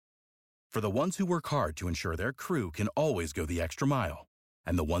For the ones who work hard to ensure their crew can always go the extra mile,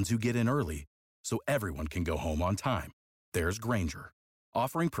 and the ones who get in early so everyone can go home on time, there's Grainger,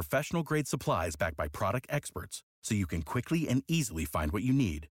 offering professional-grade supplies backed by product experts so you can quickly and easily find what you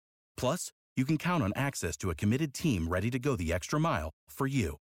need. Plus, you can count on access to a committed team ready to go the extra mile for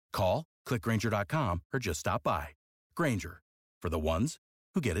you. Call, click Grainger.com, or just stop by. Grainger, for the ones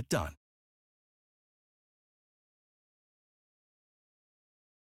who get it done.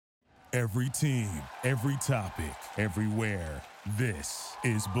 Every team, every topic, everywhere. This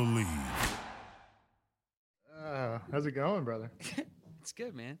is Believe. How's it going, brother? It's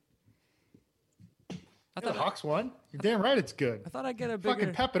good, man. The Hawks won. You're damn right it's good. I thought I'd get a bigger...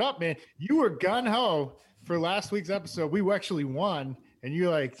 Fucking pep it up, man. You were gun-ho for last week's episode. We actually won, and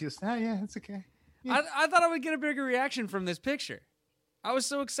you're like, yeah, it's okay. Yeah. I thought I would get a bigger reaction from this picture. I was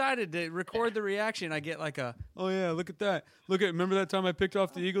so excited to record the reaction. I get like oh yeah, look at that. Remember that time I picked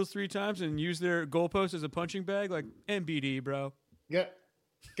off the Eagles 3 times and used their goalpost as a punching bag? Like, MBD, bro. Yeah.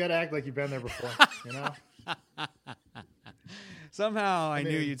 Gotta act like you've been there before, you know? Somehow I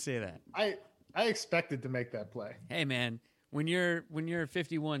knew you'd say that. I expected to make that play. Hey man, when you're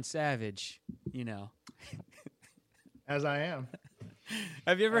 51 Savage, you know. As I am.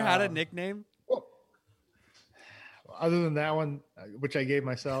 Have you ever had a nickname? Well, other than that one, which I gave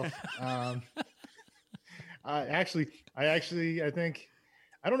myself, I think,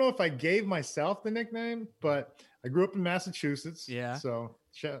 I don't know if I gave myself the nickname, but I grew up in Massachusetts. Yeah. So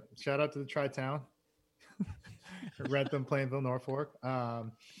shout out to the Tri-Town. Rentham, Plainville, Norfolk.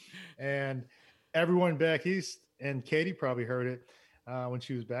 And everyone back east, and Katie probably heard it when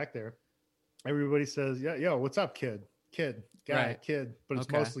she was back there. Everybody says, yeah, yo, what's up, kid, guy, right. Kid, but it's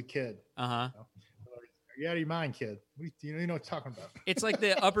mostly kid. Uh-huh. You know? Are you out of your mind, kid? You know what I'm talking about. It's like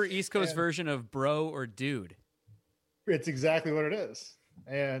the Upper East Coast version of bro or dude. It's exactly what it is.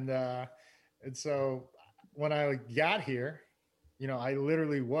 And so when I got here, you know, I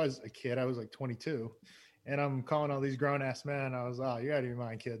literally was a kid. I was like 22. And I'm calling all these grown ass men. I was, you're out of your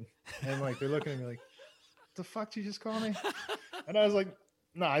mind, kid. And like, they're looking at me like, what the fuck did you just call me? And I was like,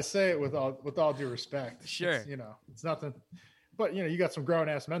 no, I say it with all due respect. Sure. It's, you know, it's nothing, but you know, you got some grown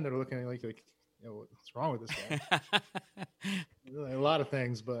ass men that are looking at you like, you know, what's wrong with this guy? A lot of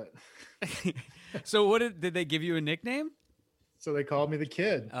things, but. So did they give you a nickname? So they called me the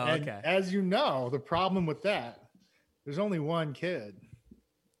kid. Oh, and okay. As you know, the problem with that, there's only one kid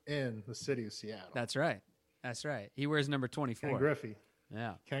in the city of Seattle. That's right. He wears number 24. Ken Griffey.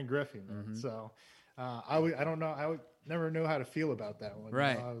 Yeah. Ken Griffey, man. Mm-hmm. So I don't know. I never knew how to feel about that one.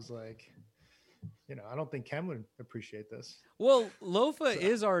 Right. You know, I was like, you know, I don't think Ken would appreciate this. Well, Lofa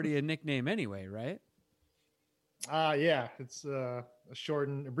is already a nickname anyway, right? Yeah. It's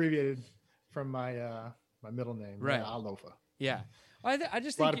abbreviated from my my middle name. Right. Lofa. Yeah. Well, I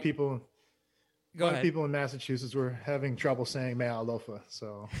just a think lot of people. Go ahead. Of people in Massachusetts were having trouble saying "Mea Lofa,"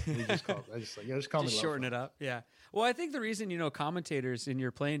 so we just called. Just call me Lofa. Shorten it up. Yeah. Well, I think the reason, you know, commentators in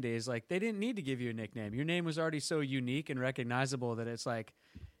your playing days, like, they didn't need to give you a nickname. Your name was already so unique and recognizable that it's like,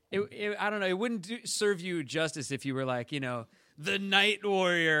 I don't know, it wouldn't serve you justice if you were like, you know, the Night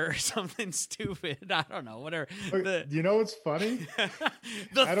Warrior or something stupid. I don't know, whatever. You know what's funny?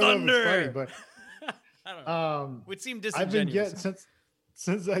 The I don't Thunder. know if it's funny, but I don't know. Would seem disingenuous. I've been getting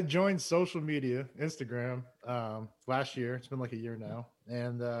since I joined social media, Instagram, last year. It's been like a year now,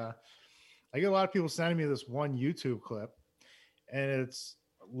 and I get a lot of people sending me this one YouTube clip, and it's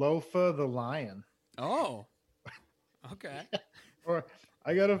Lofa the Lion. Oh, okay. Or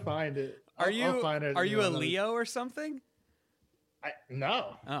I gotta find it. I'll find it. Are you a Leo or something?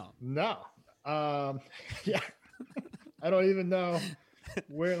 No. Oh. No. Yeah. I don't even know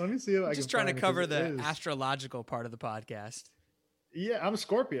where. Let me see if I can. Just trying to cover the is. Astrological part of the podcast. Yeah, I'm a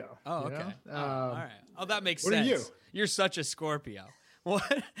Scorpio. Oh, okay. All right. Oh, that makes what sense. Are you? You're such a Scorpio.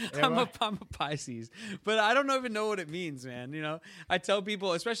 What? I'm a Pisces, but I don't even know what it means, man. You know, I tell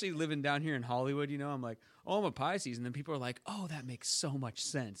people, especially living down here in Hollywood, you know, I'm like, oh, I'm a Pisces. And then people are like, oh, that makes so much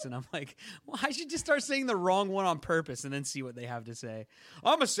sense. And I'm like, well, I should just start saying the wrong one on purpose and then see what they have to say.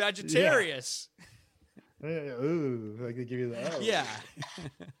 I'm a Sagittarius. Yeah. Ooh, I could give you that. Yeah.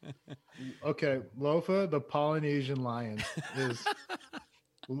 Okay, Lofa, the Polynesian lion, is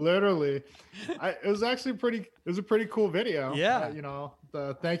literally. It was actually It was a pretty cool video. Yeah. You know,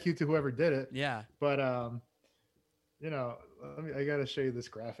 thank you to whoever did it. Yeah. But you know, I gotta show you this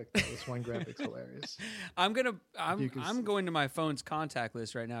graphic. This one graphic's hilarious. I'm going to my phone's contact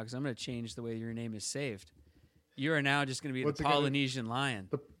list right now because I'm gonna change the way your name is saved. You are now just gonna be the Polynesian lion.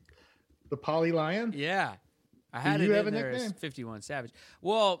 The Poly Lion? Yeah. I had Do you it have in a there as nickname? 51 Savage.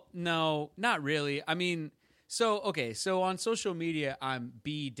 Well, no, not really. I mean, So on social media, I'm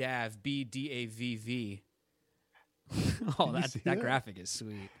BDAV, BDAVV. Oh, that graphic is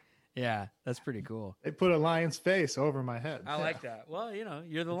sweet. Yeah, that's pretty cool. They put a lion's face over my head. I like that. Well, you're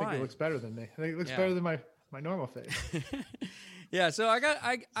the I lion. think it looks better than me. I think it looks better than my normal face. Yeah, so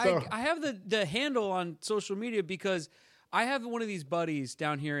I have the handle on social media because I have one of these buddies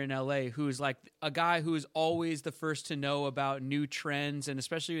down here in LA who's like a guy who is always the first to know about new trends, and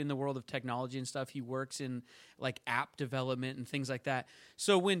especially in the world of technology and stuff. He works in like app development and things like that.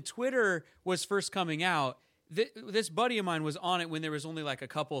 So when Twitter was first coming out, this buddy of mine was on it when there was only like a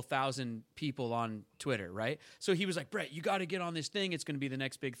couple thousand people on Twitter, right? So he was like, Brett, you got to get on this thing. It's going to be the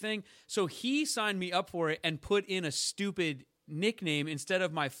next big thing. So he signed me up for it and put in a stupid nickname instead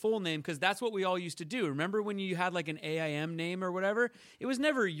of my full name, because that's what we all used to do. Remember when you had like an AIM name or whatever? It was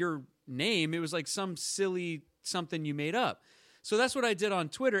never your name. It was like some silly something you made up. So that's what I did on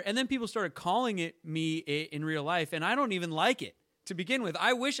Twitter. And then people started calling it me in real life, and I don't even like it. To begin with,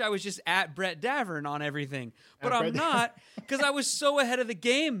 I wish I was just at Brett Davern on everything, but I'm not, because I was so ahead of the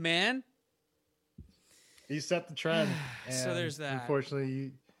game, man. You set the trend. So there's that.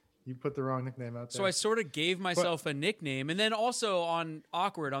 Unfortunately, you put the wrong nickname out there. So I sort of gave myself a nickname, and then also on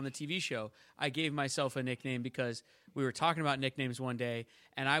Awkward on the TV show, I gave myself a nickname because we were talking about nicknames one day,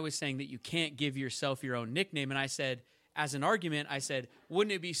 and I was saying that you can't give yourself your own nickname, and I said, as an argument, I said,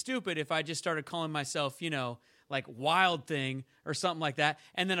 wouldn't it be stupid if I just started calling myself, like Wild Thing or something like that?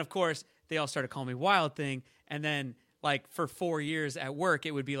 And then, of course, they all started calling me Wild Thing. And then, like, for 4 years at work,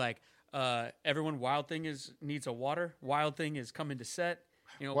 it would be like, everyone, Wild Thing needs a water. Wild Thing is coming to set.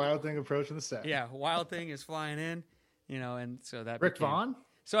 Wild Thing approaching the set. Yeah, Wild Thing is flying in, and so that Rick Vaughn?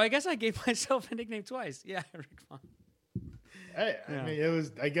 So I guess I gave myself a nickname twice. Yeah, Rick Vaughn. Hey, I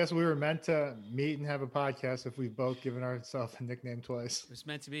mean, I guess we were meant to meet and have a podcast if we've both given ourselves a nickname twice. It was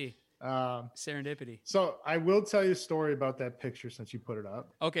meant to be. Serendipity. So I will tell you a story about that picture since you put it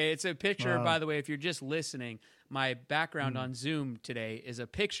up. Okay, it's a picture, by the way, if you're just listening, my background on Zoom today is a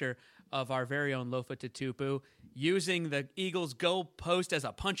picture of our very own Lofa Tatupu using the Eagles goal post as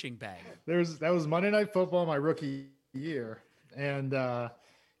a punching bag. That was Monday Night Football my rookie year. And,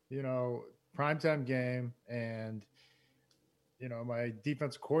 primetime game. And, my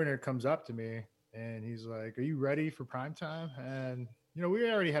defensive coordinator comes up to me and he's like, "Are you ready for primetime?" And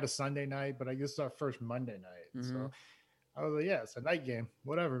we already had a Sunday night, but I guess it's our first Monday night. Mm-hmm. So I was like, yeah, it's a night game,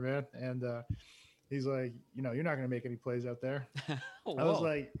 whatever, man. And he's like, you're not going to make any plays out there. I was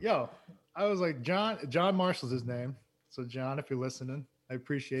like, John Marshall's his name. So John, if you're listening, I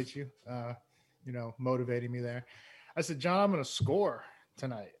appreciate you, motivating me there. I said, John, I'm going to score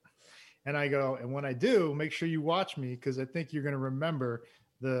tonight. And I go, and when I do, make sure you watch me, because I think you're going to remember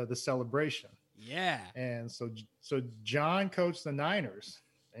the celebration. Yeah. And so John coached the Niners,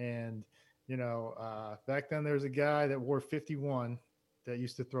 and, back then there was a guy that wore 51 that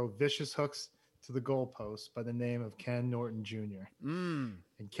used to throw vicious hooks to the goalpost by the name of Ken Norton Jr. And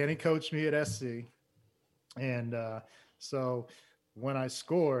Kenny coached me at SC. And so when I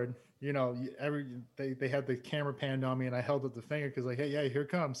scored, they had the camera panned on me, and I held up the finger because like, hey, yeah, here it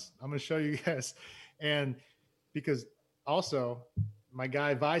comes. I'm going to show you guys. And because also my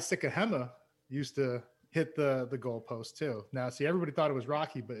guy Vi Sikahema used to hit the goalpost too. Now, see, everybody thought it was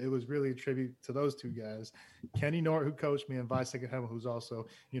Rocky, but it was really a tribute to those two guys, Kenny Norton, who coached me, and Vi Sikahema, who's also,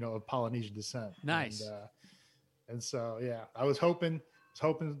 of Polynesian descent. Nice. And so, yeah, I was hoping,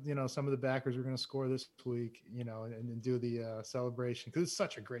 some of the backers were going to score this week, and do the celebration, because it's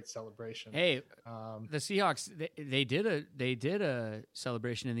such a great celebration. Hey, the Seahawks, they did a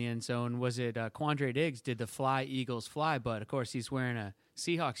celebration in the end zone. Was it Quandre Diggs did the Fly Eagles Fly? But of course, he's wearing a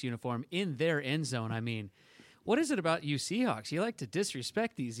Seahawks uniform in their end zone. I mean, what is it about you Seahawks? You like to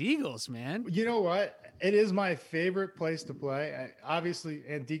disrespect these Eagles, man. You know what? It is my favorite place to play. Obviously,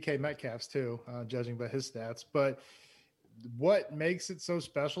 and DK Metcalf's too, judging by his stats. But what makes it so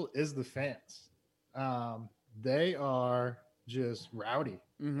special is the fans. They are just rowdy.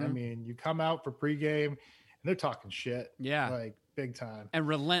 Mm-hmm. I mean, you come out for pregame and they're talking shit. Yeah. Like big time. And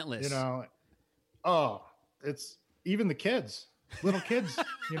relentless. It's even the kids. Little kids,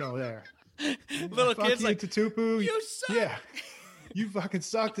 there. Little kids like, Tatupu. You suck. Yeah. You fucking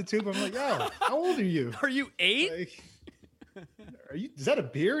suck, Tatupu. I'm like, yo, how old are you? Are you 8? Like, is that a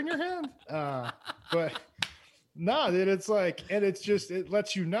beer in your hand? But no, dude, it's like, and it's just, it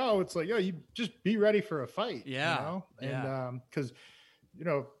lets you know, it's like, yo, you just be ready for a fight. Yeah. And because,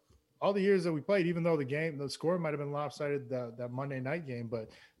 all the years that we played, even though the score might have been lopsided that Monday night game, but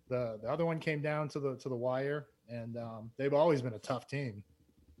the other one came down to the wire. And they've always been a tough team,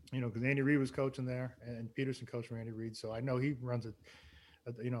 because Andy Reid was coaching there, and Peterson coached for Andy Reid. So I know he runs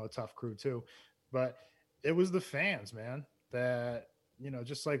a tough crew too. But it was the fans, man, that,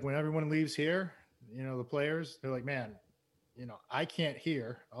 just like when everyone leaves here, the players, they're like, man, I can't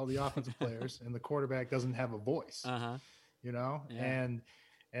hear all the offensive players and the quarterback doesn't have a voice, Yeah.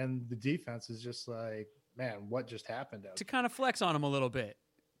 and the defense is just like, man, what just happened? To kind of flex on them a little bit.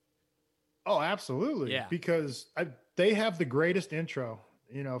 Oh, absolutely. Yeah. Because they have the greatest intro.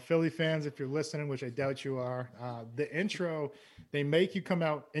 Philly fans, if you're listening, which I doubt you are, the intro, they make you come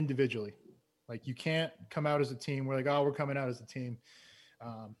out individually. Like, you can't come out as a team. We're like, oh, we're coming out as a team.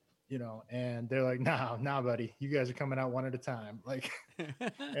 And they're like, nah, buddy, you guys are coming out one at a time. Like,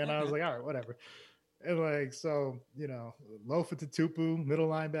 and I was like, all right, whatever. And like, so, Lofa Tatupu, middle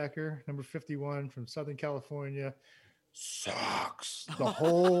linebacker, number 51 from Southern California, sucks. The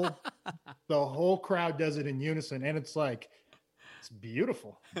whole crowd does it in unison. And it's like, it's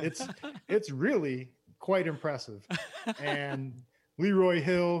beautiful. It's really quite impressive. And Leroy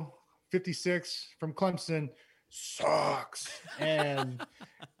Hill, 56 from Clemson, sucks. And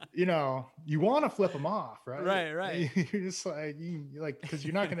you want to flip them off, right? Right. You're just like, because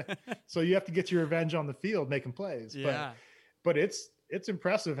you're not gonna, so you have to get your revenge on the field making plays. Yeah. But it's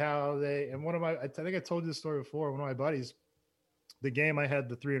impressive how they, and I think I told you the story before. One of my buddies, the game I had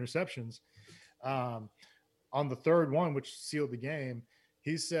the 3 interceptions, on the third one, which sealed the game,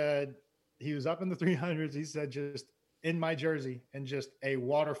 he said he was up in the 300s. He said, just in my jersey, and just a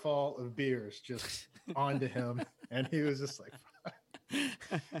waterfall of beers just onto him. And he was just like,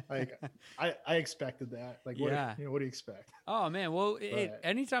 like, I expected that. Like, what do you expect? Oh man. Well,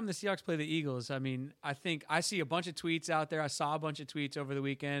 anytime the Seahawks play the Eagles, I mean, I think I see a bunch of tweets out there. I saw a bunch of tweets over the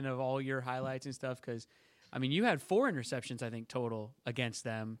weekend of all your highlights and stuff. Cause I mean, you had 4 interceptions, I think, total against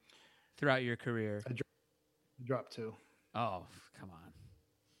them throughout your career. I dropped 2. Oh, come on.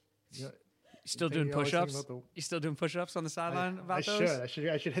 Yeah. You still doing push-ups? You still doing push-ups on the sideline about those? I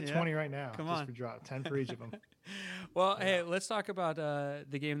should hit 20 right now. Come just on. For drop 10 for each of them. Well, hey, let's talk about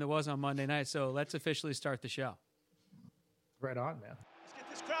the game that was on Monday night. So let's officially start the show. Right on, man. Let's get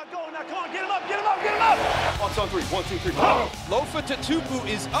this crowd going now. Come on, get him up, get him up, get him up! On 3, 1, 2, 3, go! Lofa Tatupu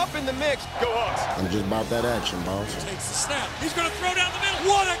is up in the mix. Go Hawks! I'm just about that action, boss. Takes the snap. He's going to throw down the middle.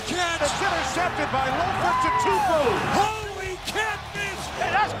 What a catch! It's intercepted by Lofa Tatupu. Holy catfish! Hey,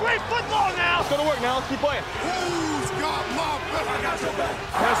 that's great football now. It's gonna work now. Let's keep playing. Who's got my back? I got your back.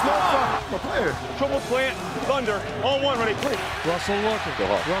 That's Lofa. We're playing. Trouble plant. Thunder. On 1, ready, please. Russell looking. Go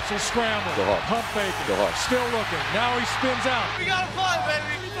Hawks. Russell scrambling. Go Hawks. Pump faking. Go Hawks. Still looking. Now he spins out. We got to fly,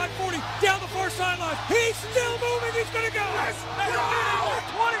 baby. 35-40. Down the far sideline. He's still moving. He's going to go. Let's go.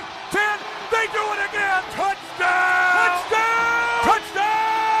 20, 10. They do it again. Touchdown. Touchdown.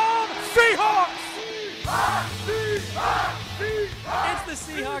 Touchdown. Seahawks. It's the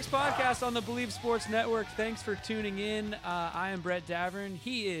Seahawks podcast on the Believe Sports Network. Thanks for tuning in. I am Brett Davern.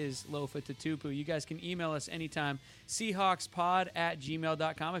 He is Lofa Tatupu. You guys can email us anytime,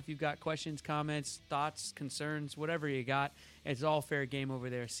 seahawkspod@gmail.com. If you've got questions, comments, thoughts, concerns, whatever you got, it's all fair game over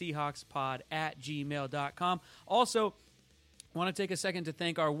there, seahawkspod@gmail.com. Also, want to take a second to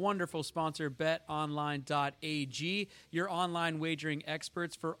thank our wonderful sponsor, betonline.ag, your online wagering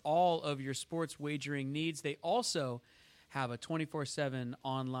experts for all of your sports wagering needs. They also have a 24/7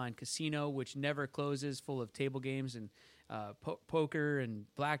 online casino, which never closes, full of table games and poker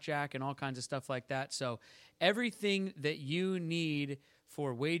and blackjack and all kinds of stuff like that. So everything that you need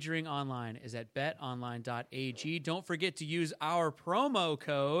for wagering online is at betonline.ag. Don't forget to use our promo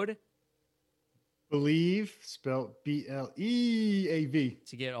code Believe, spelled BLEAV.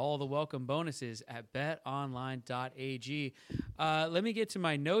 to get all the welcome bonuses at betonline.ag. Let me get to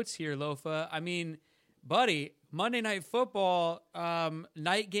my notes here, Lofa. I mean, buddy, Monday Night Football,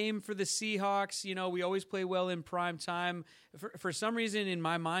 night game for the Seahawks. You know, we always play well in prime time. For some reason, in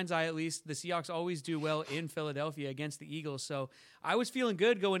my mind's eye at least, the Seahawks always do well in Philadelphia against the Eagles. So I was feeling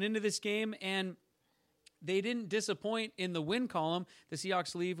good going into this game, and they didn't disappoint in the win column. The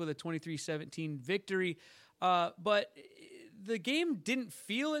Seahawks leave with a 23-17 victory. But the game didn't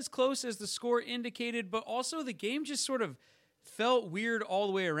feel as close as the score indicated, but also the game just sort of felt weird all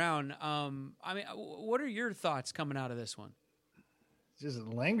the way around. I mean, what are your thoughts coming out of this one? Just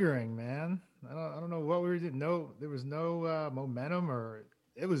lingering, man. I don't know what we did. No, there was no momentum, or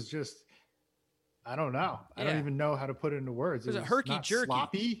it was just, I don't know. I don't even know how to put it into words. It was a herky-jerky.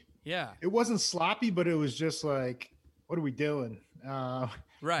 Sloppy. Yeah. It wasn't sloppy, but it was just like, what are we doing?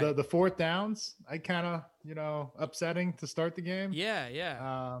 Right. The fourth downs, I kind of, upsetting to start the game.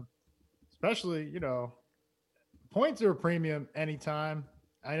 Yeah. Especially, points are a premium anytime.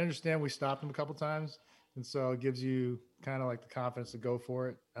 I understand we stopped them a couple times, and so it gives you kind of like the confidence to go for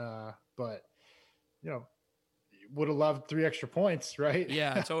it. But, would have loved 3 extra points, right?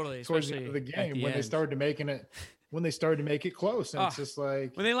 Yeah, totally. Towards the Especially end of the game at the when end. they started making it close. And it's just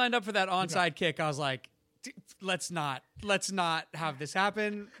like, when they lined up for that onside kick, I was like, let's not have this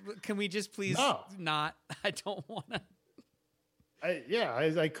happen. Can we just please not? I don't want to.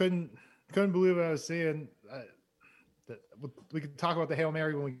 I couldn't believe what I was seeing. We could talk about the Hail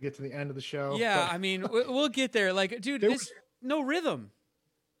Mary when we get to the end of the show. Yeah, I mean, we'll get there. Like, dude, it's no rhythm.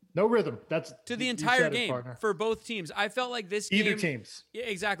 No rhythm. That's to the entire game for both teams. I felt like this game. Either teams. Yeah,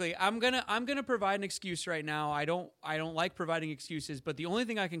 exactly. I'm gonna provide an excuse right now. I don't like providing excuses, but the only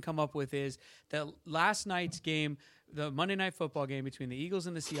thing I can come up with is that last night's game, the Monday Night Football game between the Eagles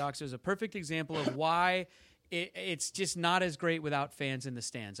and the Seahawks, was a perfect example of why it's just not as great without fans in the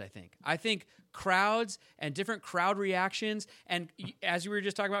stands. I think crowds and different crowd reactions, and as you were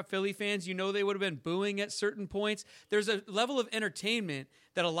just talking about Philly fans, they would have been booing at certain points. There's a level of entertainment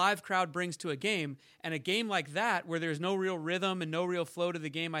that a live crowd brings to a game, and a game like that where there's no real rhythm and no real flow to the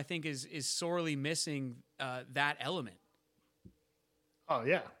game, I think is sorely missing that element. Oh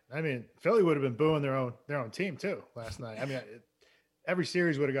yeah, I mean Philly would have been booing their own team too last night. I mean. Every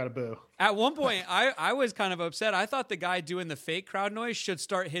series would have got a boo. At one point, I was kind of upset. I thought the guy doing the fake crowd noise should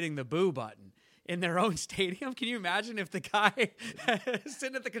start hitting the boo button in their own stadium. Can you imagine if the guy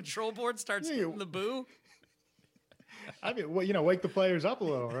sitting at the control board starts hitting the boo? I mean, well, wake the players up a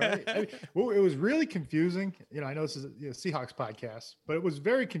little, right? I mean, well, it was really confusing. I know this is a Seahawks podcast, but it was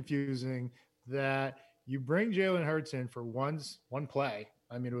very confusing that you bring Jalen Hurts in for one play.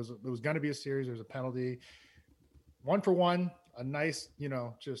 I mean, it was going to be a series. There was a penalty. 1-for-1. A nice,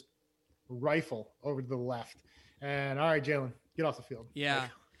 just rifle over to the left. And all right, Jalen, get off the field. Yeah.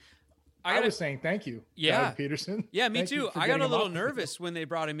 I was saying thank you. Yeah. Doug Peterson. Yeah, me too. I got a little nervous when they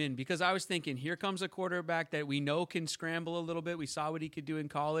brought him in because I was thinking, here comes a quarterback that we know can scramble a little bit. We saw what he could do in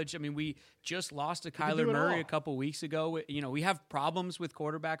college. I mean, we just lost to Kyler Murray a couple weeks ago. We have problems with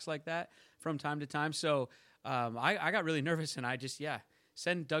quarterbacks like that from time to time. So I got really nervous, and I just,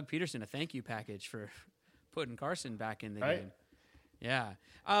 send Doug Peterson a thank you package for putting Carson back in the game. Yeah.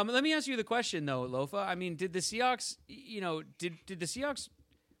 Let me ask you the question though, Lofa. I mean, did the Seahawks, did the Seahawks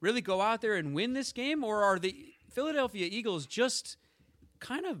really go out there and win this game, or are the Philadelphia Eagles just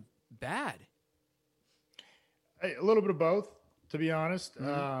kind of bad? A little bit of both, to be honest.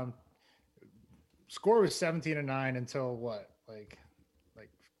 Mm-hmm. Score was 17-9 until what? Like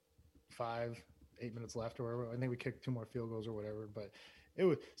 8 minutes left or whatever. I think we kicked 2 more field goals or whatever, but it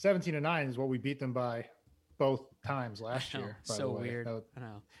was 17-9 is what we beat them by both times last year. So weird. I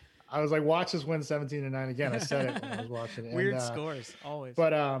know. I was like, watch us win 17-9 again. I said it when I was watching it. Weird scores always.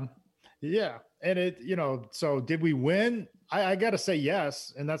 But yeah. And it, so did we win? I got to say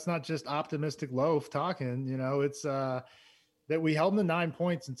yes. And that's not just optimistic loaf talking, it's that we held them to 9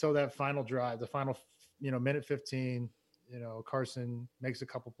 points until that final drive, the final, minute 15, Carson makes a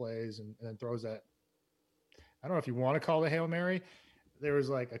couple plays and then throws that. I don't know if you want to call it a Hail Mary. There was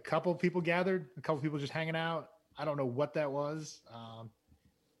like a couple people gathered, a couple people just hanging out. I don't know what that was.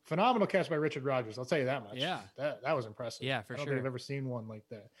 Phenomenal catch by Richard Rodgers. I'll tell you that much. Yeah. That was impressive. Yeah, for I don't sure. think I've ever seen one like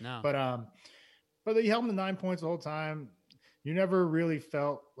that. No. But they held them to 9 points the whole time. You never really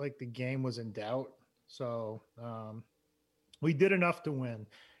felt like the game was in doubt. So we did enough to win.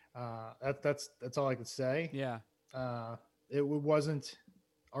 That's all I could say. Yeah. It wasn't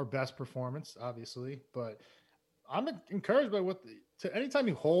our best performance, obviously, but I'm encouraged by anytime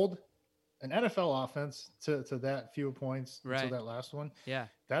you hold an NFL offense to that few points until that last one. Yeah.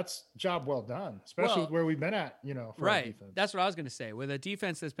 That's job well done, especially with where we've been at, for our defense. That's what I was going to say. With a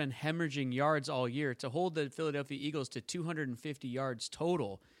defense that's been hemorrhaging yards all year, to hold the Philadelphia Eagles to 250 yards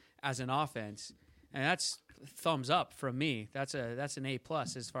total as an offense, and that's thumbs up from me. That's an A+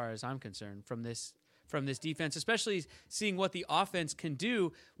 as far as I'm concerned from this defense, especially seeing what the offense can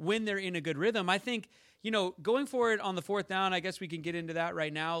do when they're in a good rhythm. I think, going for it on the 4th down, I guess we can get into that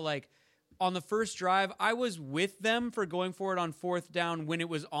right now. Like on the first drive, I was with them for going for it on 4th down when it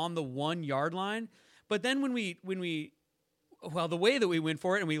was on the 1 yard line. But then when the way that we went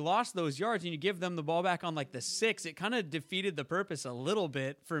for it and we lost those yards and you give them the ball back on like the 6, it kind of defeated the purpose a little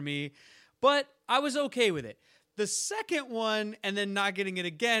bit for me, but I was okay with it. The second one and then not getting it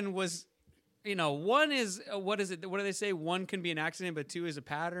again was, one is, what is it? What do they say? 1 can be an accident, but 2 is a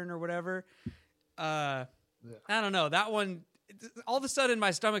pattern or whatever. I don't know. That one, all of a sudden my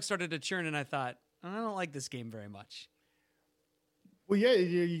stomach started to churn and I thought, I don't like this game very much. Well, yeah,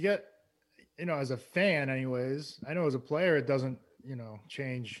 you get, as a fan anyways, I know as a player, it doesn't,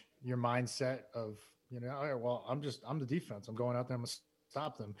 change your mindset of, well, I'm the defense. I'm going out there. I'm going to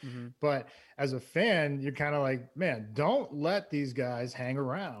stop them. Mm-hmm. But as a fan, you're kind of like, man, don't let these guys hang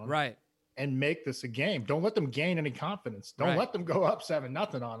around. Right. and make this a game. Don't let them gain any confidence. Don't let them go up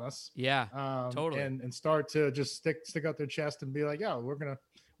 7-0 on us. Yeah, totally. And start to just stick out their chest and be like, yeah, we're gonna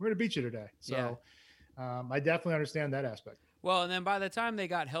beat you today. So I definitely understand that aspect. Well, and then by the time they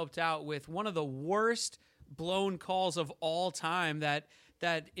got helped out with one of the worst blown calls of all time, that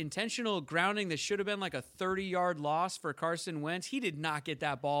intentional grounding that should have been like a 30-yard loss for Carson Wentz, he did not get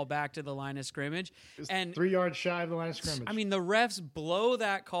that ball back to the line of scrimmage. And 3 yards shy of the line of scrimmage. I mean, the refs blow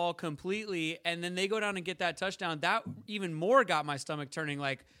that call completely, and then they go down and get that touchdown. That even more got my stomach turning.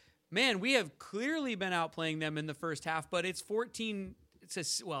 Like, man, we have clearly been outplaying them in the first half, but it's 14.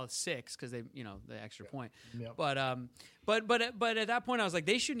 It's 6 because they, the extra point. Yep. But at that point I was like,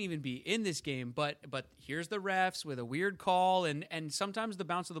 they shouldn't even be in this game. But here's the refs with a weird call, and sometimes the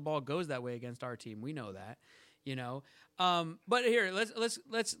bounce of the ball goes that way against our team. We know that, But here,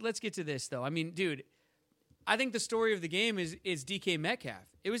 let's get to this though. I mean, dude, I think the story of the game is DK Metcalf.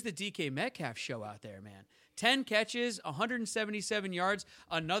 It was the DK Metcalf show out there, man. 10 catches, 177 yards,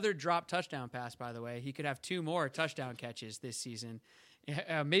 another drop touchdown pass. By the way, he could have 2 more touchdown catches this season.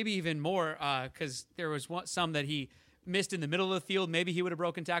 Maybe even more, because there was some that he missed in the middle of the field. Maybe he would have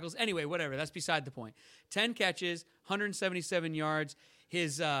broken tackles. Anyway, whatever. That's beside the point. 10 catches, 177 yards.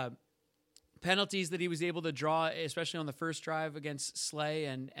 His penalties that he was able to draw, especially on the first drive against Slay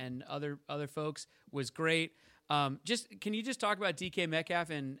and other folks, was great. Can you just talk about DK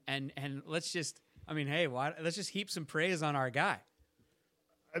Metcalf and let's just, let's just heap some praise on our guy.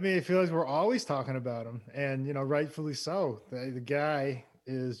 I mean, it feels like we're always talking about him, and rightfully so. The guy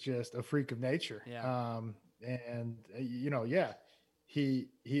is just a freak of nature. Yeah. He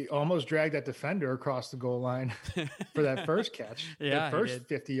almost dragged that defender across the goal line for that first catch. Yeah, the first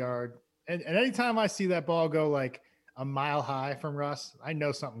 50-yard. And anytime I see that ball go like a mile high from Russ, I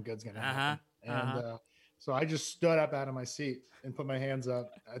know something good's gonna happen. And so I just stood up out of my seat and put my hands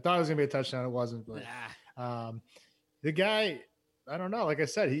up. I thought it was gonna be a touchdown. It wasn't, but the guy. I don't know. Like I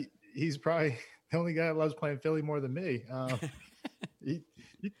said, he's probably the only guy that loves playing Philly more than me. You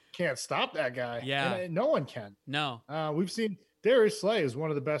can't stop that guy. Yeah. And no one can. No. We've seen Darius Slay is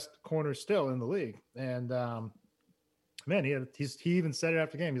one of the best corners still in the league. And man, he even said it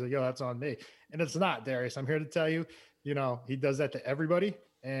after the game. He's like, yo, that's on me. And it's not, Darius. I'm here to tell you, he does that to everybody.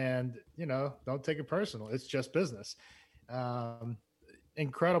 And, don't take it personal. It's just business.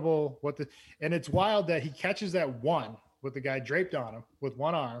 Incredible and it's wild that he catches that one with the guy draped on him with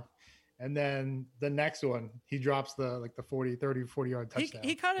one arm. And then the next one, he drops the 40-yard touchdown.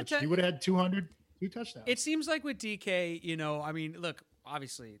 He would have had 200 touchdowns. It seems like with DK, look,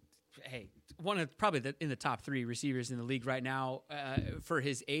 obviously, hey, one of probably in the top 3 receivers in the league right now for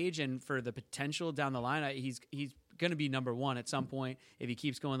his age and for the potential down the line. He's going to be number 1 at some point if he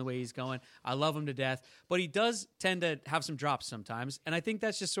keeps going the way he's going. I love him to death, but he does tend to have some drops sometimes. And I think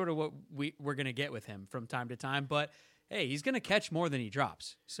that's just sort of what we're going to get with him from time to time. But hey, he's going to catch more than he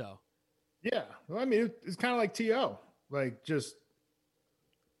drops. So, yeah. Well, I mean, it's kind of like T.O., like just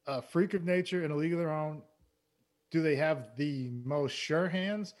a freak of nature in a league of their own. Do they have the most sure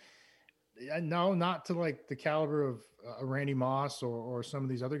hands? No, not to like the caliber of Randy Moss or some of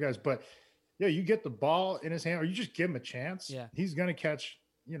these other guys. But, yeah, you get the ball in his hand or you just give him a chance. Yeah. He's going to catch,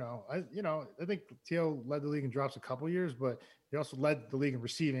 I think T.O. led the league in drops a couple of years, but he also led the league in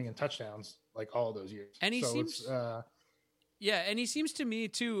receiving and touchdowns like all of those years. And he seems – yeah, and he seems to me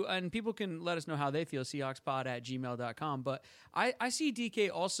too, and people can let us know how they feel, SeahawksPod@gmail.com. But I see DK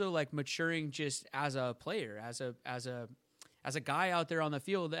also like maturing just as a player, as a guy out there on the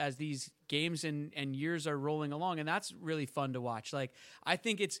field as these games and years are rolling along, and that's really fun to watch. Like I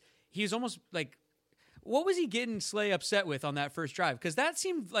think he's almost like, what was he getting Slay upset with on that first drive? Because that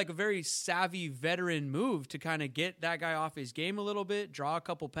seemed like a very savvy veteran move to kind of get that guy off his game a little bit, draw a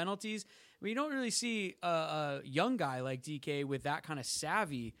couple penalties. I mean, you don't really see a young guy like DK with that kind of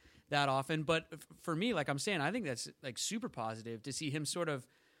savvy that often. But for me, like I'm saying, I think that's like super positive to see him sort of,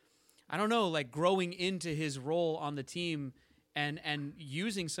 I don't know, like growing into his role on the team and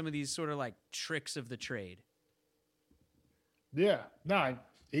using some of these sort of like tricks of the trade. Yeah, no,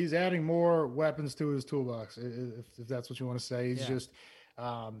 he's adding more weapons to his toolbox, if that's what you want to say. He's just,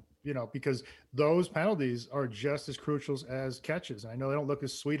 because those penalties are just as crucial as catches. I know they don't look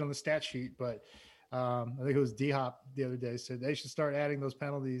as sweet on the stat sheet, but I think it was D-Hop the other day said they should start adding those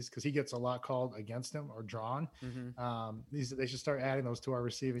penalties because he gets a lot called against him or drawn. Mm-hmm. They should start adding those to our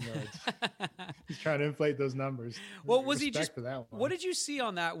receiving yards. He's trying to inflate those numbers. Well, was he just? For that one. What did you see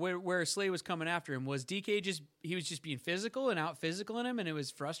on that where Slay was coming after him? Was DK he was just being physical and out physicaling him, and it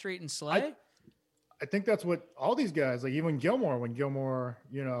was frustrating Slay? I think that's what all these guys, like even Gilmore,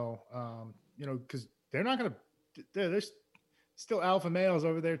 because they're not going to. still alpha males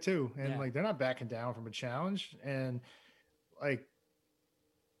over there too. And Yeah. like, they're not backing down from a challenge. And like,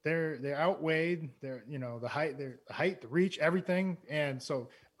 they're outweighed. They're, the height, the reach, everything. And so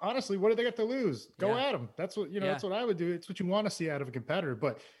honestly, what do they got to lose? Go Yeah. at them. That's what, that's what I would do. It's what you want to see out of a competitor.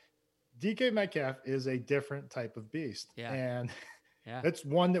 But DK Metcalf is a different type of beast. Yeah. And Yeah. it's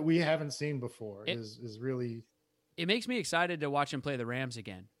one that we haven't seen before. Is really. It makes me excited to watch him play the Rams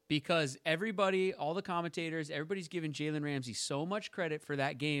again, because everybody, all the commentators, everybody's giving Jalen Ramsey so much credit for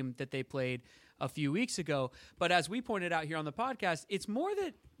that game that they played a few weeks ago. But as we pointed out here on the podcast, it's more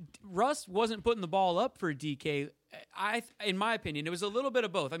that Russ wasn't putting the ball up for DK. In my opinion, it was a little bit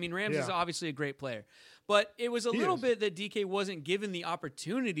of both. I mean, Ramsey's obviously a great player, but it was a little bit that DK wasn't given the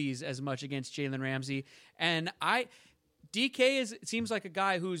opportunities as much against Jalen Ramsey. And DK seems like a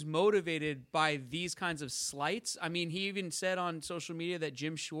guy who's motivated by these kinds of slights. I mean, he even said on social media that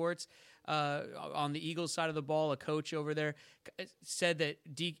Jim Schwartz, on the Eagles side of the ball, a coach over there, said that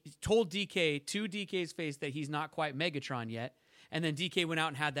told DK to DK's face that he's not quite Megatron yet. And then DK went out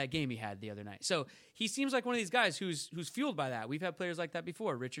and had that game he had the other night. So he seems like one of these guys who's fueled by that. We've had players like that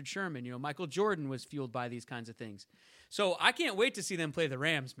before. Richard Sherman, Michael Jordan was fueled by these kinds of things. So I can't wait to see them play the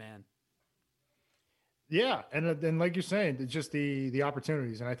Rams, man. Yeah, and then like you're saying, it's just the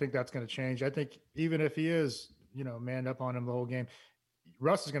opportunities, and I think that's going to change. I think even if he is, manned up on him the whole game,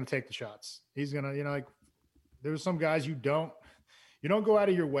 Russ is going to take the shots. He's going to, like, there's some guys you don't go out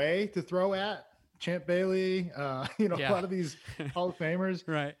of your way to throw at. Champ Bailey, a lot of these Hall of Famers,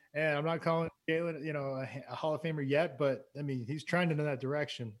 right? And I'm not calling Jalen, a Hall of Famer yet, but I mean he's trending in that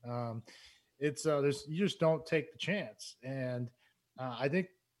direction. You just don't take the chance, and I think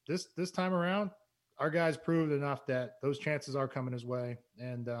this time around, our guys proved enough that those chances are coming his way.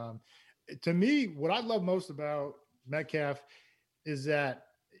 And to me, what I love most about Metcalf is that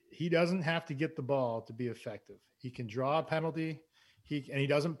he doesn't have to get the ball to be effective. He can draw a penalty, and he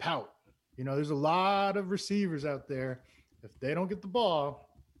doesn't pout. There's a lot of receivers out there. If they don't get the ball,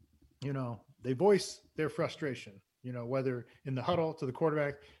 they voice their frustration, whether in the huddle to the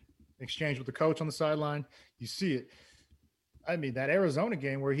quarterback, exchange with the coach on the sideline, you see it. I mean, that Arizona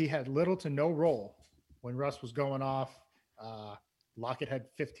game where he had little to no role when Russ was going off, Lockett had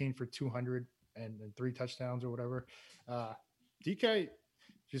 15 for 200 and 3 touchdowns or whatever. DK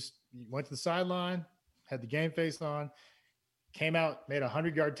just went to the sideline, had the game face on, came out, made a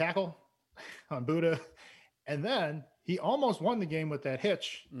 100-yard tackle on Buddha, and then he almost won the game with that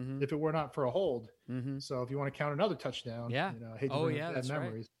hitch if it were not for a hold. Mm-hmm. So if you want to count another touchdown, I hate to bring bad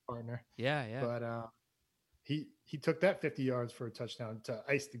memories, partner. Yeah. But he took that 50 yards for a touchdown to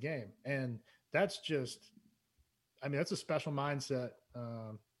ice the game, and that's just, I mean, that's a special mindset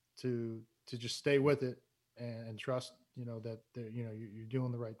to just stay with it and trust, that you're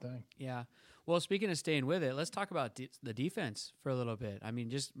doing the right thing. Yeah. Well, speaking of staying with it, let's talk about the defense for a little bit. I mean,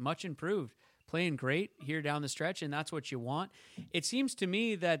 just much improved, playing great here down the stretch, and that's what you want. It seems to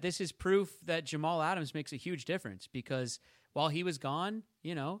me that this is proof that Jamal Adams makes a huge difference, because while he was gone,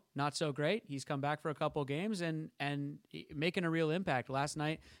 not so great, he's come back for a couple games and making a real impact. Last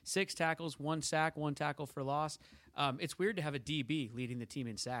night, 6 tackles, 1 sack, 1 tackle for loss. It's weird to have a DB leading the team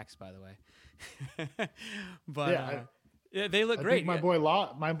in sacks, by the way. But yeah, they look great. Think my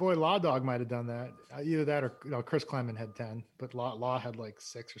boy Law Dog might have done that. Either that or Chris Clement had 10, but Law had like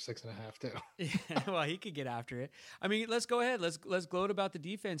 6 or 6.5 too. Yeah, well, he could get after it. I mean, let's go ahead. Let's gloat about the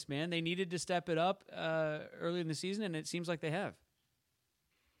defense, man. They needed to step it up early in the season, and it seems like they have.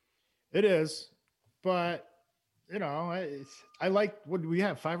 It is, but I like, what do we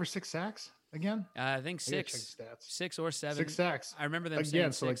have, 5 or 6 sacks again? I think 6, 6 or 7. 6 sacks. I remember them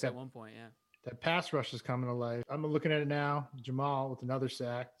saying 6 at one point. Yeah. That pass rush is coming to life. I'm looking at it now. Jamal with another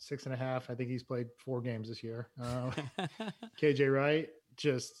sack, 6.5. I think he's played 4 games this year. KJ Wright,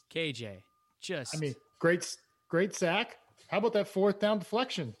 I mean, great sack. How about that 4th down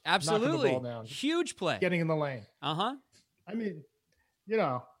deflection? Absolutely. Knocking the ball down. Huge play. Getting in the lane. Uh-huh. I mean,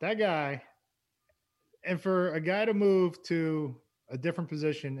 that guy, and for a guy to move to a different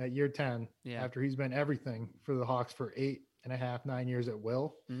position at year 10, after he's been everything for the Hawks for 8.5, 9 years at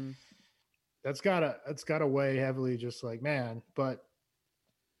will, that's gotta weigh heavily, just like, man. But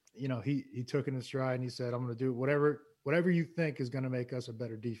he took it in stride and he said, I'm going to do whatever you think is going to make us a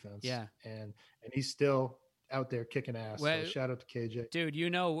better defense. Yeah. And he's still out there kicking ass. Well, so shout out to KJ. Dude,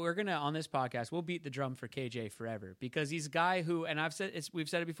 we're going to, on this podcast, we'll beat the drum for KJ forever, because he's a guy who, and we've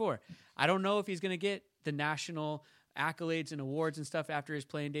said it before, I don't know if he's going to get the national accolades and awards and stuff after his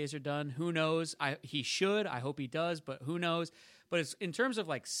playing days are done. Who knows? He should. I hope he does, but who knows? But it's in terms of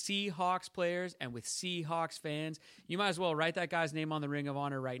like Seahawks players and with Seahawks fans, you might as well write that guy's name on the Ring of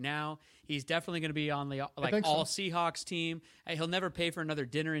Honor right now. He's definitely going to be on the all Seahawks team. He'll never pay for another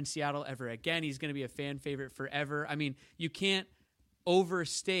dinner in Seattle ever again. He's going to be a fan favorite forever. I mean, you can't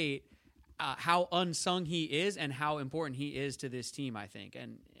overstate how unsung he is and how important he is to this team, I think.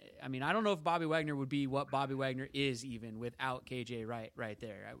 And I mean, I don't know if Bobby Wagner would be what Bobby Wagner is even without KJ Wright right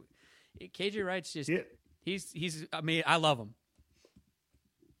there. KJ Wright's just he's I mean, I love him.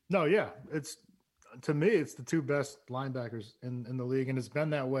 No, yeah, to me it's the two best linebackers in the league, and it's been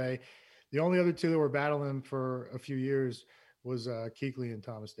that way. The only other two that were battling for a few years was Kuechly and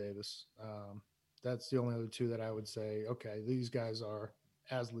Thomas Davis. That's the only other two that I would say, okay, these guys are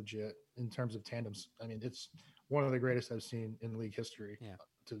as legit in terms of tandems. I mean, it's one of the greatest I've seen in league history,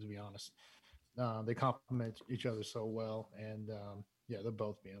 to be honest. They complement each other so well, and they'll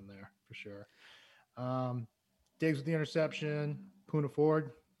both be in there for sure. Diggs with the interception, Poona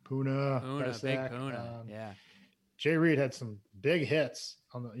Ford. Poona, big Poona. Jay Reed had some big hits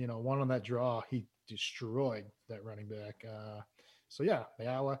on the, one on that draw. He destroyed that running back.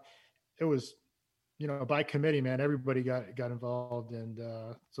 Mayala, it was, by committee, man, everybody got involved. And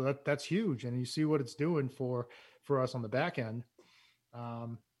so that's huge. And you see what it's doing for us on the back end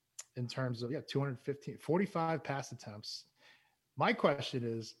in terms of, 45 pass attempts. My question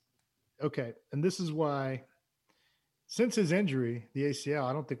is, okay, and this is why, since his injury, the ACL,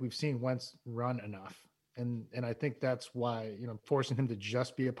 I don't think we've seen Wentz run enough. And I think that's why, forcing him to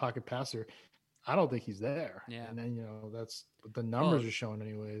just be a pocket passer, I don't think he's there. Yeah. And then, that's what the numbers are showing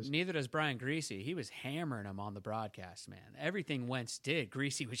anyways. Neither does Brian Greasy. He was hammering him on the broadcast, man. Everything Wentz did,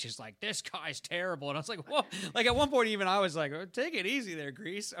 Greasy was just like, this guy's terrible. And I was like, whoa. Like at one point even I was like, oh, take it easy there,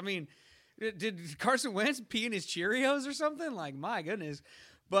 Grease. I mean, did Carson Wentz pee in his Cheerios or something? Like, my goodness.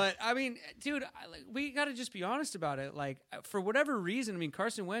 But, I mean, dude, we got to just be honest about it. Like, for whatever reason, I mean,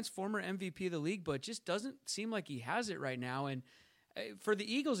 Carson Wentz, former MVP of the league, but just doesn't seem like he has it right now. And for the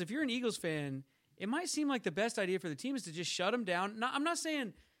Eagles, if you're an Eagles fan, it might seem like the best idea for the team is to just shut him down. I'm not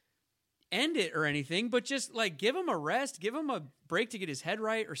saying end it or anything, but just, like, give him a rest, give him a break to get his head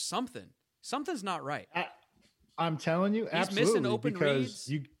right or something. Something's not right. I'm telling you, he's absolutely. Missing open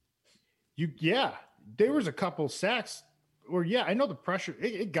reads. There was a couple sacks. Or I know the pressure,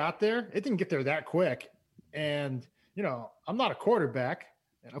 it got there. It didn't get there that quick. And, I'm not a quarterback.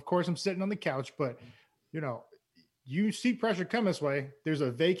 And of course I'm sitting on the couch, but you see pressure come this way. There's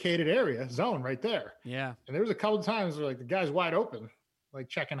a vacated zone right there. Yeah. And there was a couple of times where like the guy's wide open, like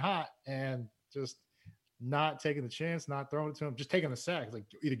checking hot and just not taking the chance, not throwing it to him, just taking the sack. Like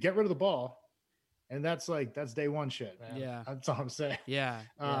either get rid of the ball. And that's day one shit, man. Yeah. That's all I'm saying. Yeah.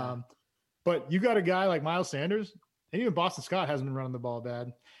 But you got a guy like Miles Sanders. And even Boston Scott hasn't been running the ball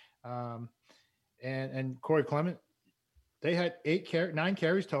bad. And Corey Clement, they had 9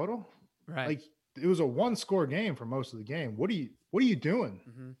 carries total. Right. Like it was a 1-score game for most of the game. What are you doing?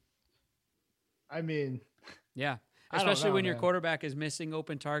 Mm-hmm. I mean, yeah. Especially when your quarterback is missing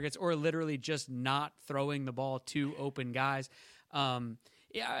open targets or literally just not throwing the ball to open guys. How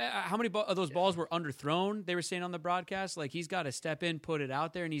many of those balls were underthrown? They were saying on the broadcast, like he's got to step in, put it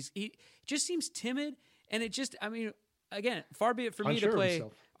out there. And he just seems timid. And it just, I mean, again, far be it for me to play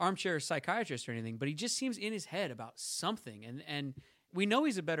armchair psychiatrist or anything, but he just seems in his head about something. And we know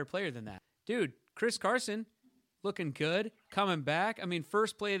he's a better player than that. Dude, Chris Carson, looking good, coming back. I mean,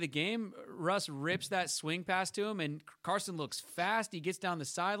 first play of the game, Russ rips that swing pass to him, and Carson looks fast. He gets down the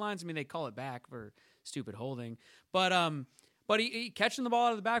sidelines. I mean, they call it back for stupid holding. But he catching the ball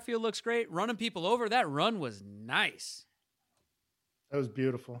out of the backfield looks great. Running people over, that run was nice. That was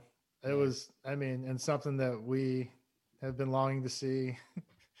beautiful. It was, I mean, and something that we have been longing to see,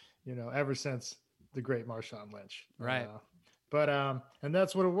 ever since the great Marshawn Lynch. Right. And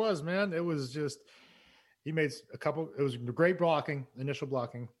that's what it was, man. It was just, he made it was great initial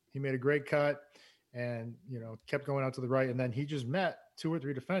blocking. He made a great cut and, kept going out to the right. And then he just met 2 or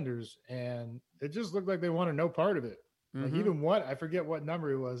 3 defenders and it just looked like they wanted no part of it. Mm-hmm. Like I forget what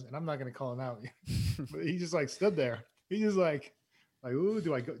number he was, and I'm not going to call him out, but he just like stood there. He just like, ooh,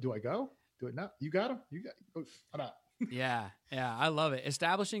 do I go? Do it now? You got him? I'm out. Yeah. I love it.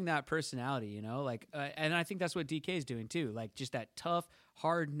 Establishing that personality, and I think that's what DK is doing too. Like just that tough,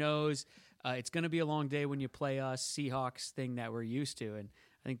 hard nose. It's going to be a long day when you play us Seahawks thing that we're used to. And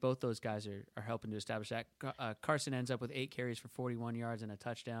I think both those guys are helping to establish that. Carson ends up with 8 carries for 41 yards and a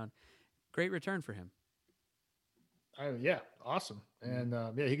touchdown. Great return for him. Awesome. And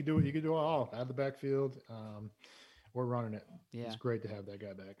he could do it. He could do it all out of the backfield. we're running it. Yeah. It's great to have that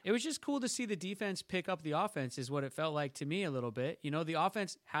guy back. It was just cool to see the defense pick up the offense is what it felt like to me a little bit. You know, the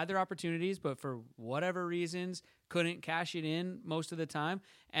offense had their opportunities, but for whatever reasons, couldn't cash it in most of the time.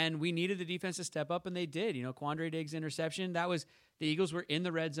 And we needed the defense to step up, and they did. You know, Quandre Diggs' interception, that was the Eagles were in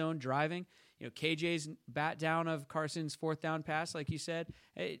the red zone driving. You know, KJ's bat down of Carson's fourth down pass, like you said.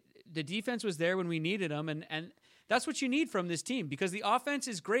 The defense was there when we needed them, and that's what you need from this team because the offense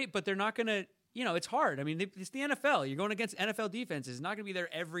is great, but they're not going to, you know, it's hard. I mean, it's the NFL. You're going against NFL defenses. It's not going to be there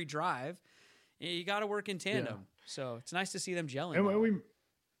every drive. You got to work in tandem. Yeah. So it's nice to see them gelling. And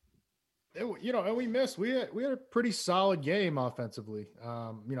we missed. We had a pretty solid game offensively.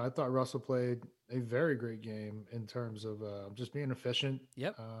 You know, I thought Russell played a very great game in terms of just being efficient.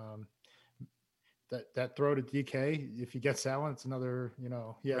 Yep. That throw to DK, if he gets that one, it's another, you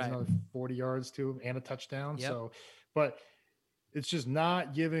know, he has another 40 yards to him and a touchdown. Yep. So, but it's just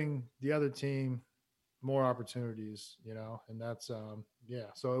not giving the other team more opportunities, you know, and that's,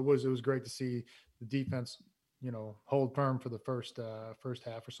 So it was great to see the defense, you know, hold firm for the first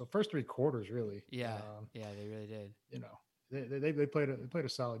half or so, first 3 quarters, really. Yeah. They really did. You know, they played a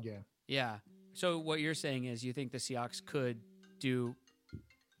solid game. Yeah. So what you're saying is you think the Seahawks could do.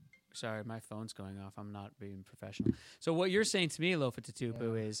 Sorry, my phone's going off. I'm not being professional. So what you're saying to me, Lofa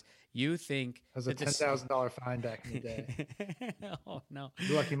Tatupu, is you think that was a $10,000 fine back in the day. Oh no!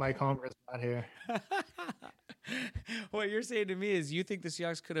 You're lucky Mike Holmgren's not here. What you're saying to me is you think the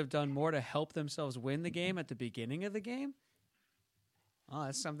Seahawks could have done more to help themselves win the game at the beginning of the game? Oh,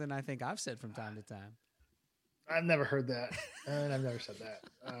 that's something I think I've said from time to time. I've never heard that, and I've never said that.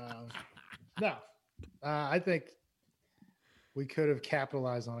 No, I think we could have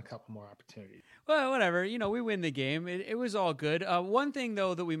capitalized on a couple more opportunities. Well, whatever. You know, we win the game. It was all good. One thing,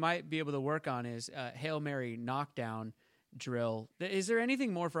 though, that we might be able to work on is Hail Mary knockdown drill. Is there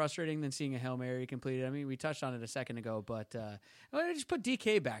anything more frustrating than seeing a Hail Mary completed? I mean, we touched on it a second ago, but just put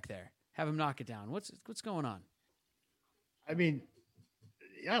DK back there. Have him knock it down. What's going on? I mean,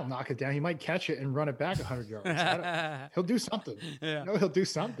 he'll knock it down. He might catch it and run it back 100 yards. He'll do something. Yeah. He'll do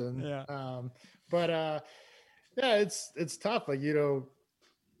something. Yeah. Yeah, it's tough. Like, you know,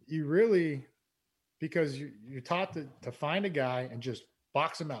 you really, because you're taught to find a guy and just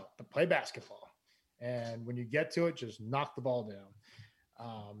box him out, to play basketball. And when you get to it, just knock the ball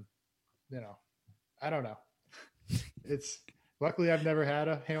down. You know, I don't know. Luckily I've never had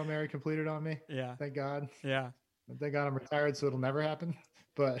a Hail Mary completed on me. Yeah. Thank God. Yeah. Thank God I'm retired, so it'll never happen.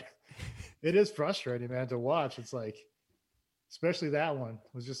 But it is frustrating, man, to watch. It's like, especially that one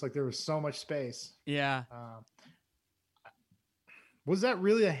was just like there was so much space. Yeah. Was that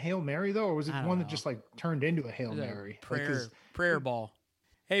really a Hail Mary though, or was it one that just like turned into a Hail Mary? Prayer ball.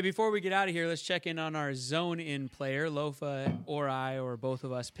 Hey, before we get out of here, let's check in on our zone-in player. Lofa or I or both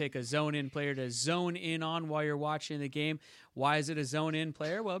of us pick a zone-in player to zone in on while you're watching the game. Why is it a zone-in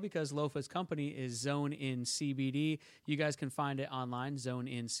player? Well, because Lofa's company is Zone In CBD. You guys can find it online,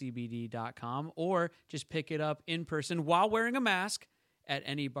 zoneincbd.com, or just pick it up in person while wearing a mask at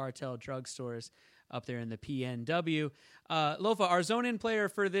any Bartell drugstores up there in the PNW. Lofa, our zone-in player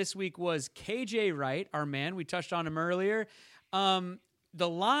for this week was KJ Wright, our man. We touched on him earlier. The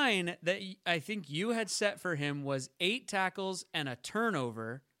line that I think you had set for him was 8 tackles and a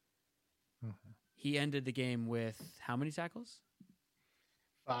turnover. Mm-hmm. He ended the game with how many tackles?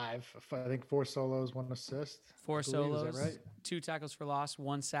 5. I think 4 solos, 1 assist. 4 solos, is that right? 2 tackles for loss,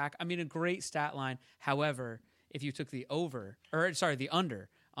 1 sack. I mean, a great stat line. However, if you took the under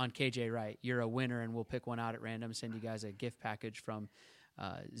on KJ Wright, you're a winner, and we'll pick one out at random, send you guys a gift package from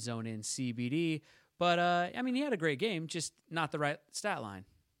Zone In CBD. But, I mean, he had a great game, just not the right stat line.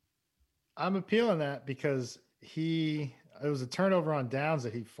 I'm appealing that because it was a turnover on downs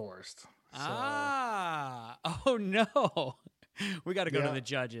that he forced. So. Oh, no. We got to go to the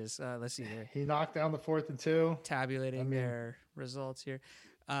judges. Let's see here. He knocked down the 4th and 2. Tabulating their results here.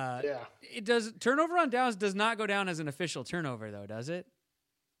 It does. Turnover on downs does not go down as an official turnover, though, does it?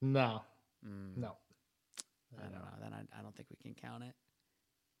 No. No. I don't know. Then I don't think we can count it.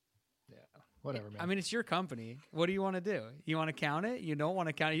 Yeah, whatever, man. I mean, it's your company. What do you want to do? You want to count it? You don't want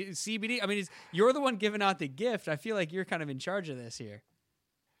to count it? CBD? I mean, you're the one giving out the gift. I feel like you're kind of in charge of this here.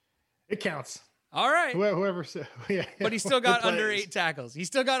 It counts. All right. Whoever said, yeah. But he still got under 8 tackles. He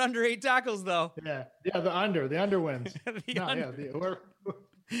still got under 8 tackles, though. Yeah, the under wins.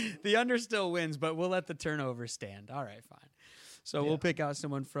 The under still wins, but we'll let the turnover stand. All right, fine. So we'll pick out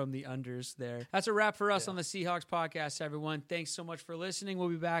someone from the unders there. That's a wrap for us on the Seahawks podcast, everyone. Thanks so much for listening. We'll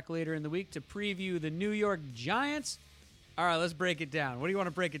be back later in the week to preview the New York Giants. All right, let's break it down. What do you want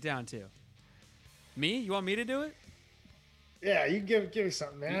to break it down to? Me? You want me to do it? Yeah, you give me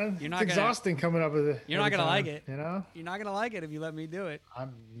something, man. You're not it's gonna- exhausting coming up with it. You're not every gonna like time, it. You know, You're not gonna like it if you let me do it.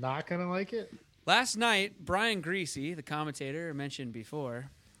 I'm not gonna like it. Last night, Brian Greasy, the commentator I mentioned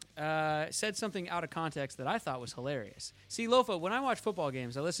before, said something out of context that I thought was hilarious. See, Lofa, when I watch football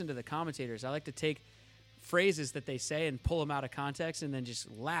games, I listen to the commentators. I like to take phrases that they say and pull them out of context and then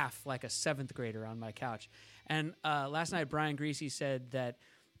just laugh like a seventh grader on my couch. And last night, Brian Greasy said that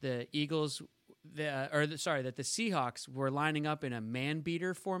the Eagles, that the Seahawks were lining up in a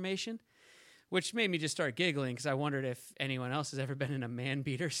man-beater formation, which made me just start giggling because I wondered if anyone else has ever been in a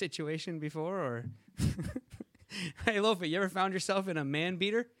man-beater situation before. Or hey, Lofa, you ever found yourself in a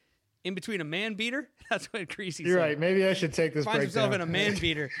man-beater? In between a man-beater? That's what Greasy said. You're right. Maybe I should take this Finds breakdown. himself in a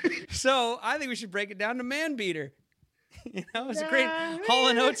man-beater. So I think we should break it down to man-beater. You know, it's a great Hall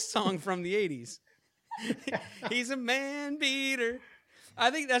 & Oates song from the 80s. He's a man-beater.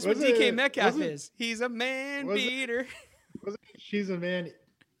 I think that's what DK Metcalf is. He's a man-beater. She's a man.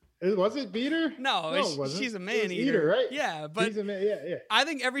 Was it beater? No, it wasn't. she's a It was man-eater. right? Yeah, but He's a man. Yeah. I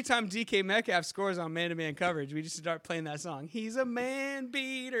think every time DK Metcalf scores on man-to-man coverage, we just start playing that song. He's a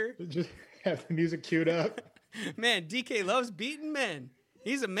man-beater. Just have the music queued up. Man, DK loves beating men.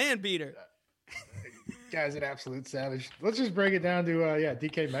 He's a man-beater. Guy's an absolute savage. Let's just break it down to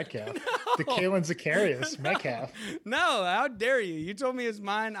DK Metcalf. The Kalen Zacharias Metcalf. No, how dare you? You told me it's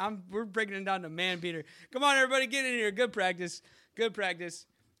mine. We're breaking it down to man-beater. Come on, everybody, get in here. Good practice. Good practice.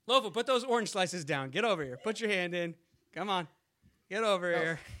 Lofa, put those orange slices down. Get over here. Put your hand in. Come on. Get over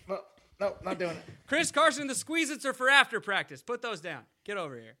here. No, not doing it. Chris Carson, the Squeeze-Its are for after practice. Put those down. Get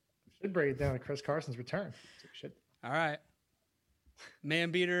over here. Should break it down to Chris Carson's return. Should. All right.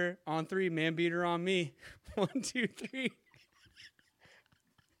 Man beater on 3. Man beater on me. 1, 2, 3.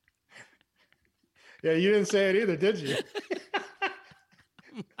 Yeah, you didn't say it either, did you?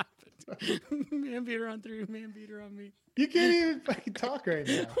 Man beater on 3. Man beater on me. You can't even fucking talk right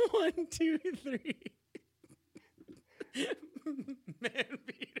now. 1, 2, 3. Man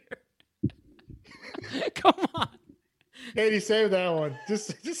beater. Come on. Katie, save that one.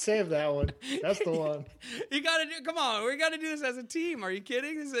 Just save that one. That's the one. You gotta do. Come on, we gotta do this as a team. Are you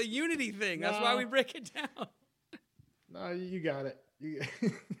kidding? This is a unity thing. That's why we break it down. No, you got it.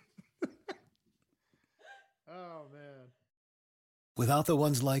 Oh man. Without the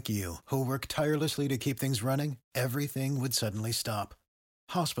ones like you, who work tirelessly to keep things running, everything would suddenly stop.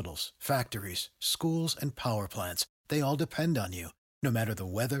 Hospitals, factories, schools, and power plants, they all depend on you. No matter the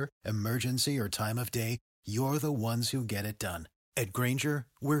weather, emergency, or time of day, you're the ones who get it done. At Grainger,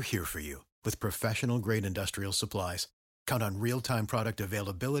 we're here for you with professional-grade industrial supplies. Count on real-time product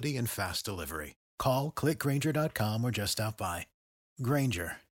availability and fast delivery. Call, click Grainger.com, or just stop by.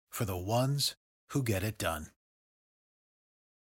 Grainger, for the ones who get it done.